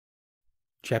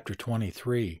Chapter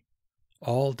 23.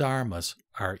 All Dharmas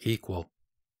are equal.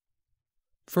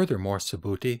 Furthermore,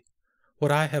 Subhuti,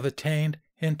 what I have attained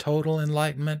in total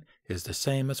enlightenment is the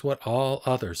same as what all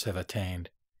others have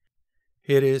attained.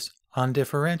 It is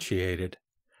undifferentiated,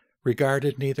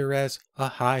 regarded neither as a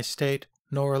high state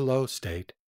nor a low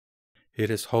state.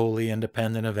 It is wholly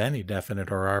independent of any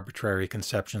definite or arbitrary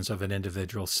conceptions of an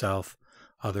individual self,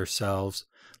 other selves,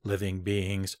 living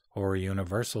beings, or a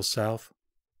universal self.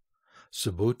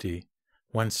 Subhuti,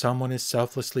 when someone is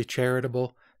selflessly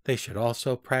charitable, they should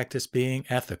also practice being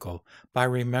ethical by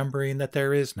remembering that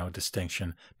there is no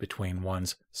distinction between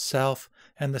one's self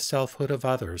and the selfhood of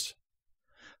others.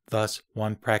 Thus,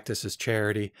 one practices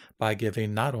charity by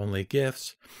giving not only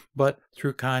gifts, but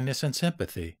through kindness and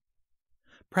sympathy.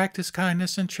 Practice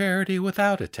kindness and charity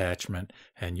without attachment,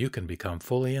 and you can become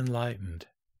fully enlightened.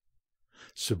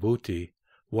 Subhuti,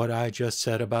 what I just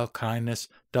said about kindness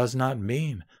does not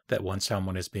mean that when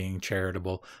someone is being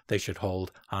charitable, they should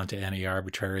hold onto any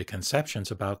arbitrary conceptions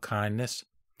about kindness.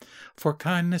 For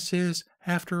kindness is,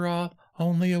 after all,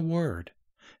 only a word,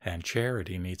 and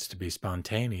charity needs to be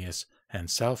spontaneous and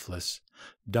selfless,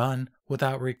 done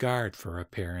without regard for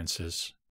appearances.